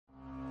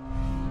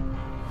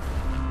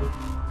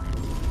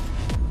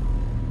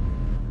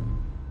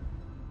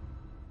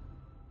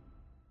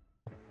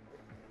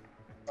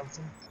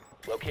something.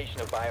 Location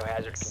of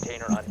biohazard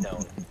container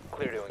unknown.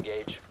 Clear to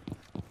engage.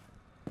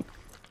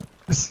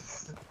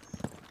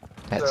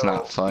 That's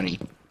not funny.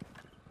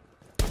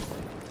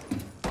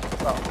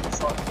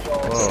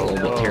 Whoa, A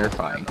little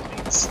terrifying.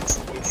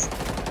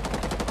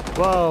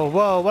 Whoa,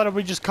 whoa, why don't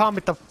we just calm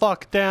it the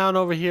fuck down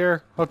over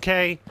here,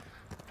 okay?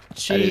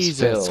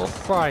 Jesus Phil.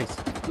 Christ.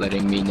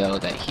 Letting me know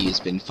that he's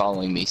been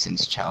following me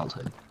since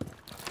childhood.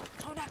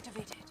 Phone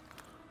activated.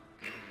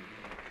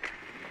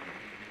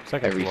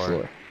 Second Every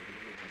floor.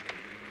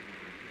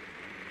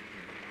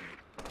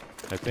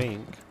 I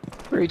think.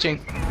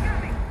 Reaching.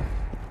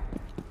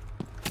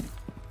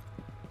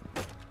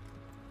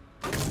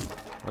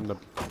 On the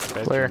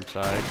bedroom Clear.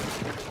 side.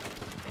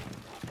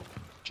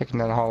 Checking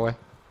down the hallway.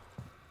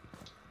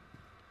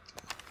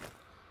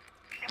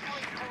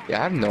 Yeah,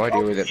 I have no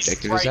idea where the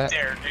objective is right at.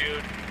 there,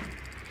 dude.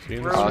 See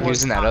him? Room Oh, he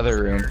was in that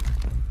other room.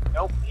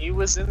 Nope, he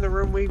was in the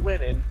room we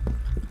went in.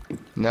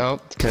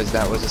 Nope, because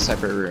that was a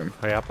separate room.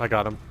 Oh, yep, I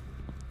got him.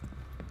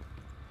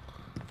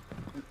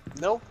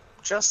 Nope,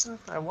 Justin,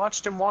 I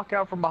watched him walk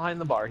out from behind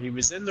the bar. He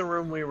was in the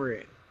room we were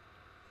in.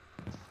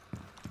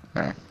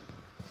 Alright.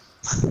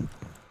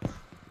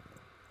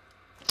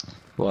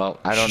 Well,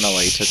 I don't know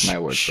why you took my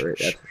word for it,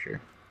 that's for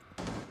sure.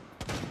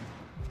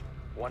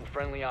 One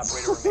friendly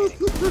operator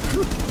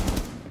remaining.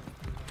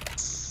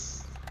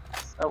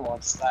 I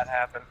watched that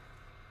happen.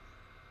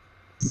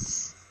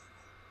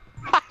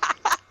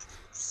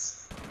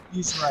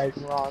 He's right,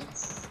 Ron.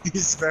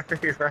 He's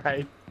very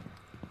right.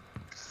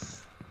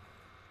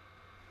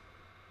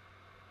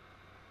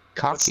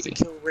 What's the Cocky.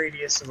 kill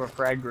radius of a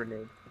frag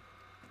grenade?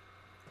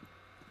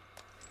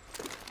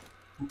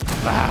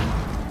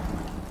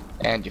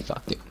 And you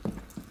fucked it.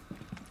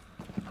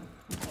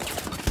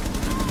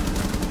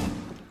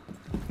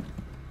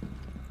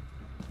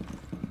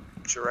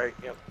 You're right,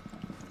 yep.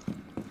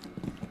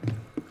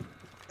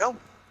 No.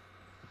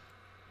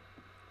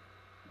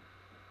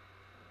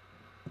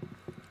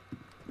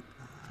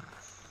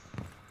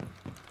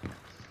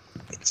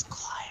 It's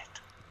quiet.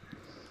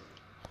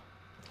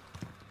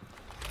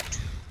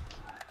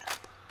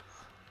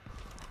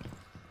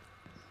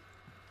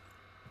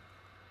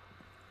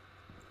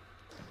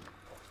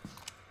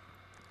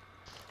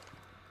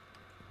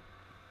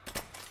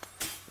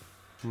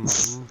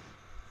 Mm-hmm.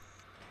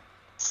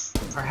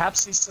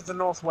 Perhaps he's to the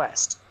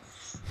northwest.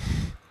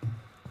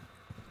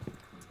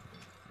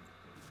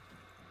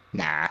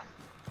 Nah.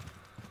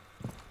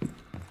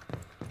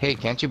 Hey,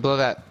 can't you blow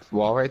that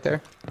wall right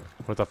there?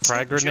 With a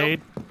frag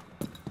grenade?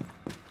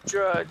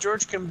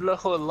 George can blow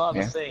a lot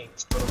Yeah. of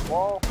things, but a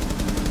wall.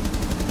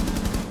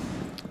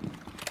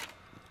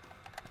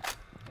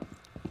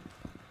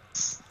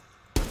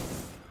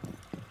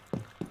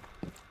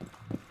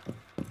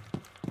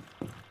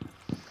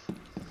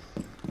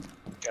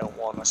 Don't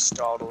want to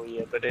startle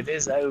you, but it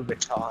is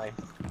overtime.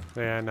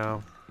 Yeah, I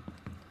know.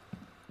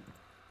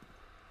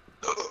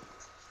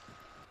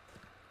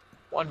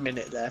 1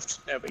 minute left,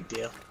 no big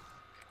deal.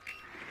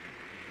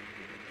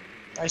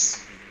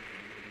 Nice.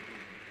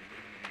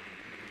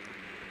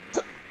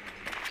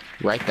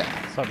 Right there.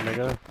 What's up,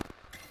 nigga?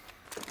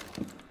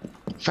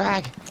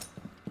 Frag!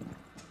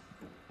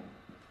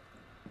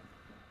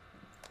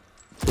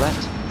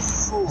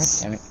 Left. God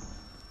damn it.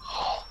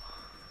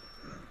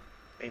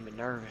 Made me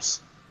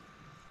nervous.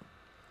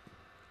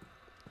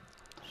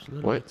 Just a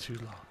little What? bit too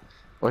long.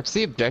 What's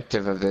the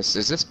objective of this?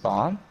 Is this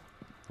bomb?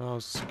 Oh,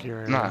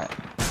 secure. Not.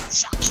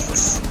 Last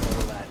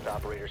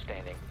operator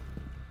standing.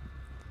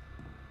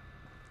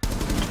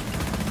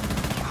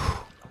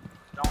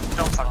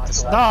 Don't fuck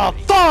this up. Oh,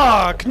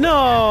 fuck!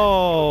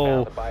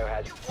 No! Found the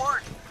biohazard.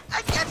 Warren,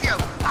 I give you!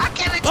 I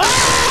give it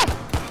Ah!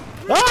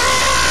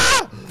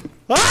 Ah!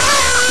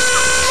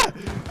 Ah!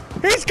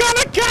 He's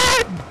got a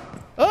gun!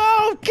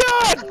 Oh,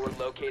 God! Forward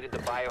located the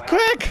biohazard.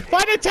 Quick!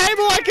 Find a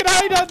table I can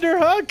hide under!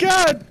 Oh,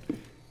 God!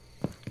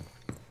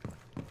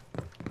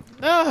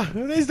 Ah,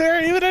 is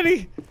there even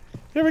any?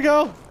 Here we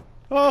go.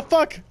 Oh,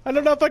 fuck. I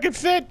don't know if I can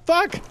fit.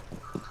 Fuck!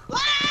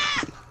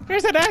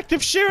 There's an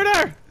active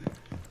shooter!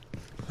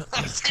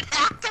 It's an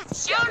active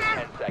shooter!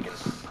 10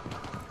 seconds.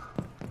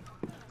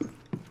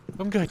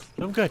 I'm good.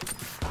 I'm good.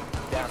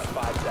 Down to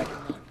 5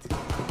 seconds.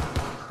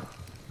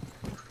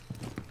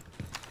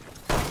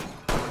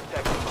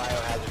 Protect the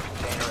biohazard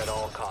container at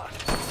all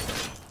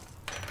costs.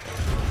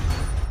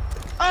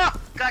 Oh,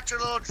 got your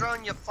little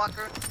drone, you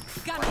fucker.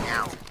 Got What it.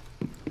 now?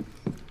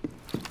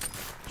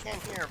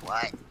 Can't hear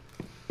what?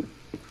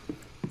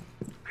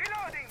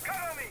 Reloading,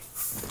 cover me!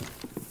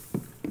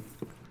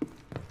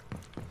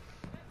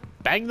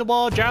 Bang the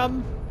wall,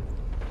 drum!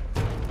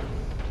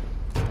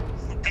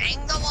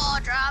 Bang the wall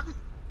drum!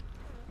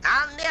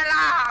 On the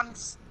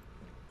alarms!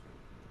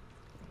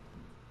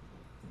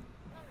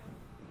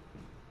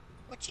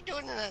 What you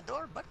doing in the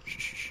door, buddy?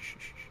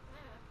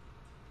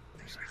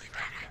 There's somebody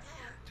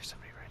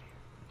right here.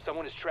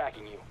 Someone is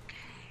tracking you.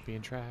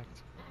 Being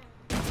tracked.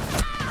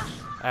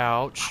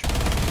 Ouch.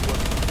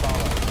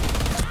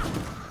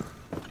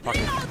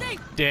 Fucking Reloading!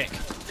 dick.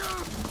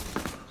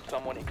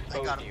 Someone I got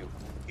exposed him. you.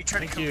 He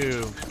tried to Thank come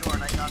you. through the door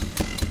and I got him.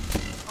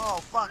 Oh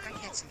fuck, I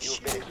can't see You have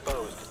shit. been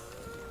exposed.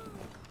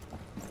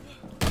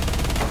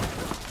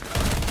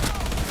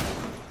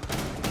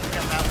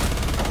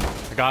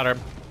 I got her.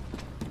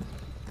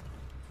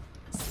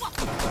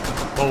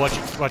 Well, watch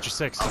your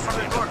six. Oh,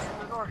 from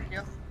the door,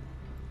 yeah.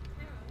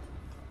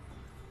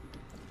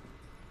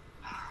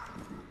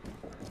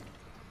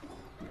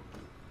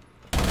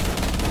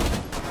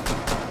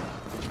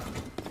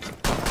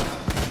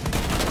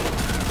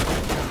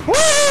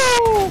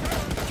 Woo!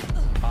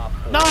 Op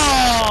 4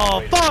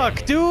 No, fuck,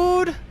 remaining.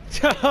 dude.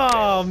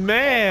 Oh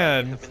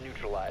man, Have been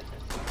neutralized.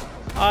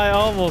 I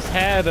almost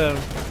had him.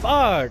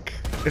 Fuck.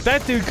 If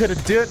that dude could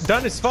have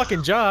done his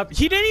fucking job,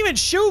 he didn't even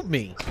shoot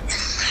me.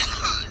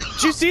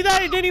 Did you see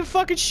that? He didn't even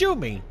fucking shoot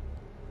me.